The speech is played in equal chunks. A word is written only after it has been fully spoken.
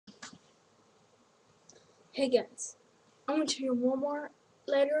Hey guys, I'm going to do one more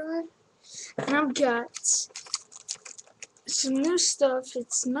later on, and I've got some new stuff.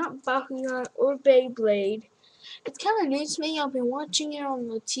 It's not Bakugan or Beyblade. It's kind of new to me. I've been watching it on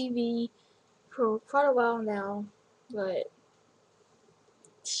the TV for quite a while now, but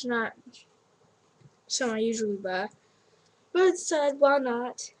it's not something I usually buy. But I decided why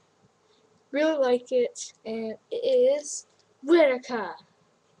not. Really like it, and it is redakai.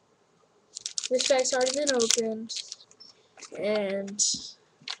 This pack's already been opened, and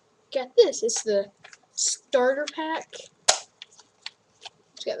got this. It's the starter pack.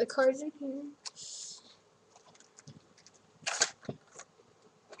 It's got the cards in here.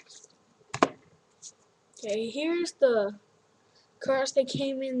 Okay, here's the cards that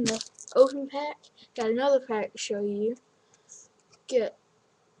came in the open pack. Got another pack to show you. Get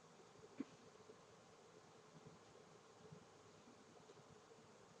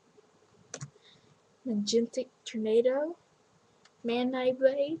Magentic Tornado, Man-Knight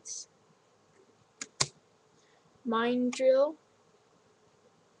Blades, Mind Drill,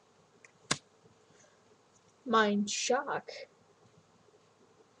 Mind Shock,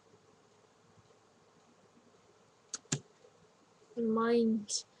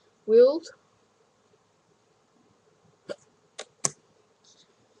 Mind Wield,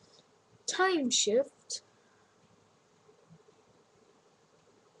 Time Shift.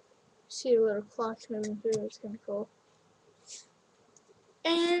 See the little clocks moving through, it's kind of cool.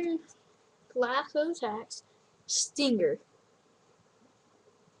 And last of attacks, Stinger.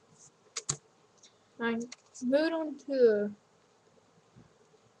 I moved on to the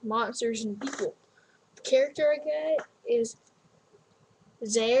monsters and people. The character I got is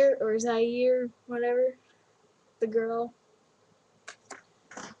Zaire or Zaire, whatever, the girl.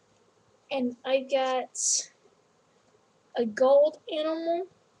 And I got a gold animal.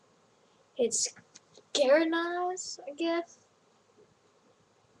 It's Garanaz, I guess.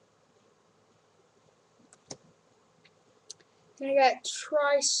 And I got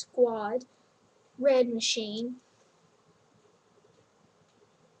Tri-Squad, Red Machine.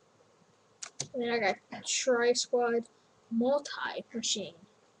 And then I got Tri-Squad, Multi-Machine.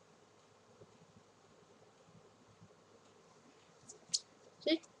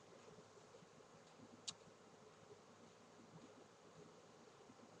 See?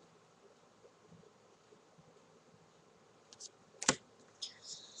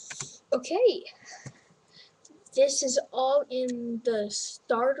 Okay. This is all in the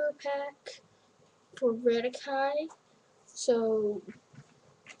starter pack for redakai. So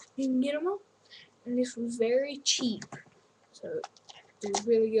you can get them all. And this was very cheap. So it's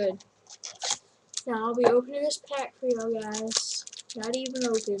really good. Now I'll be opening this pack for y'all guys. Not even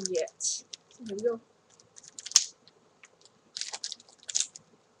opened yet. Here we go.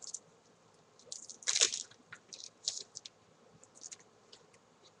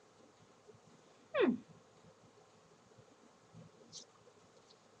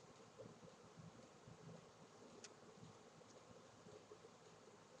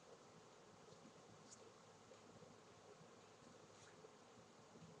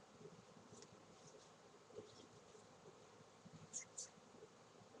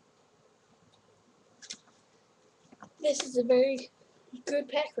 This is a very good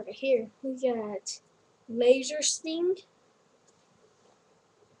pack right here. We got Laser Sting,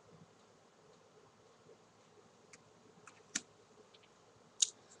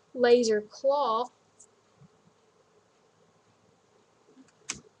 Laser Claw,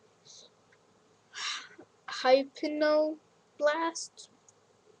 Hypno Blast.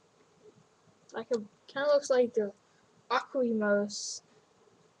 Like a kind of looks like the Aquimos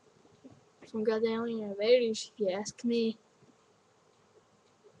from Goddamn Invaders, if you ask me.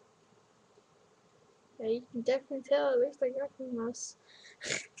 Yeah, you can definitely tell it looks like Aquimos.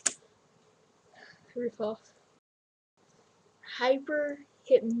 Rip off. Hyper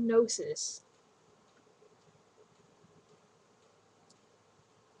Hypnosis.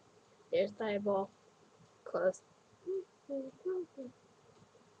 There's the eyeball. Close. I'm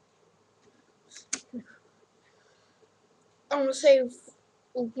gonna save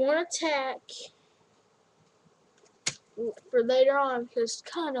one attack for later on because it's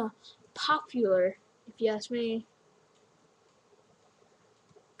kind of popular, if you ask me.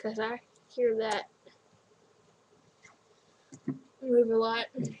 Because I hear that move a lot.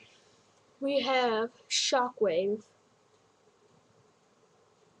 We have Shockwave.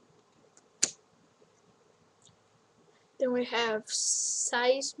 Then we have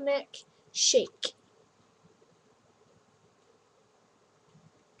Seismic Shake.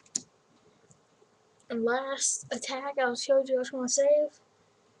 And last attack I showed you I was going to save.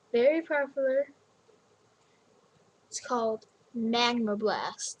 Very popular. It's called Magma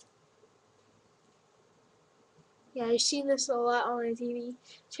Blast. Yeah, I see this a lot on a TV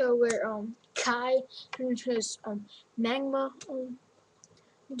show where Kai turns into this magma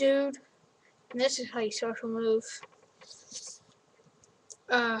dude, and this is how you special move.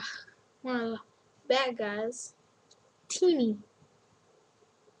 One of the bad guys, Teeny.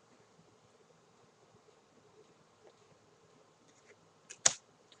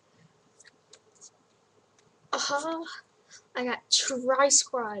 I got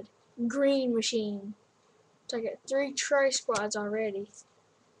Tri-Squad Green Machine. So I got 3 Tri-Squads already.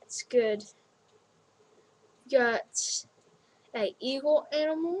 It's good. We got a Eagle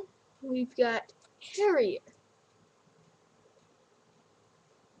Animal. We've got Harrier.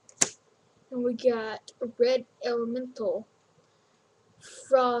 And we got a Red Elemental.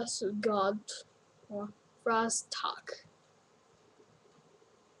 Frost God. Or Frost Talk.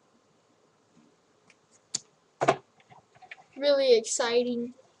 Really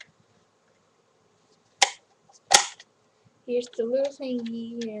exciting. Here's the little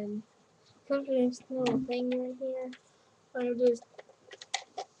thingy, and comes with this little thing right here. What I'm gonna do is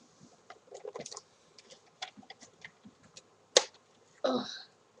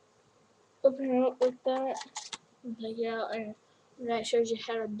open it up like that, and take it out, and that shows you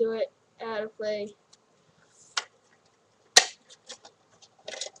how to do it out of play.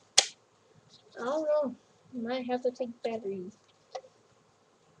 I don't know. You might have to take batteries.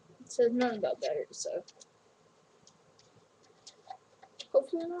 It says nothing about batteries, so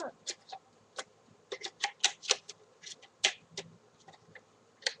hopefully not.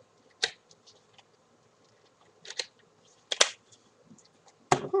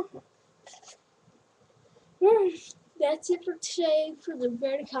 That's it for today for the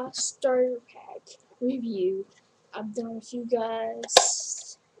redakai starter pack review. I'm done with you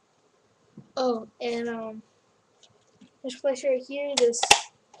guys. Oh, and this place right here, this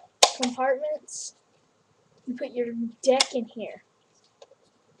compartments, you put your deck in here.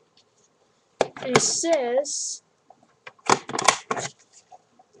 And it says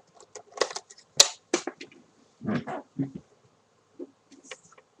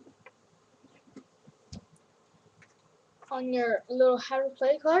on your little how to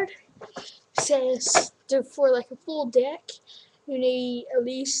play card, it says for like a full deck, you need at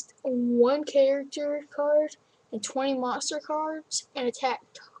least 1 character card and 20 monster cards and attack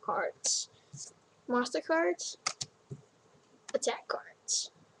cards. Monster cards, attack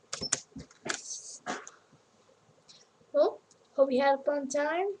cards. Well, hope you had a fun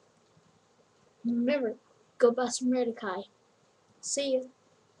time. Remember, go buy some redakai. See ya.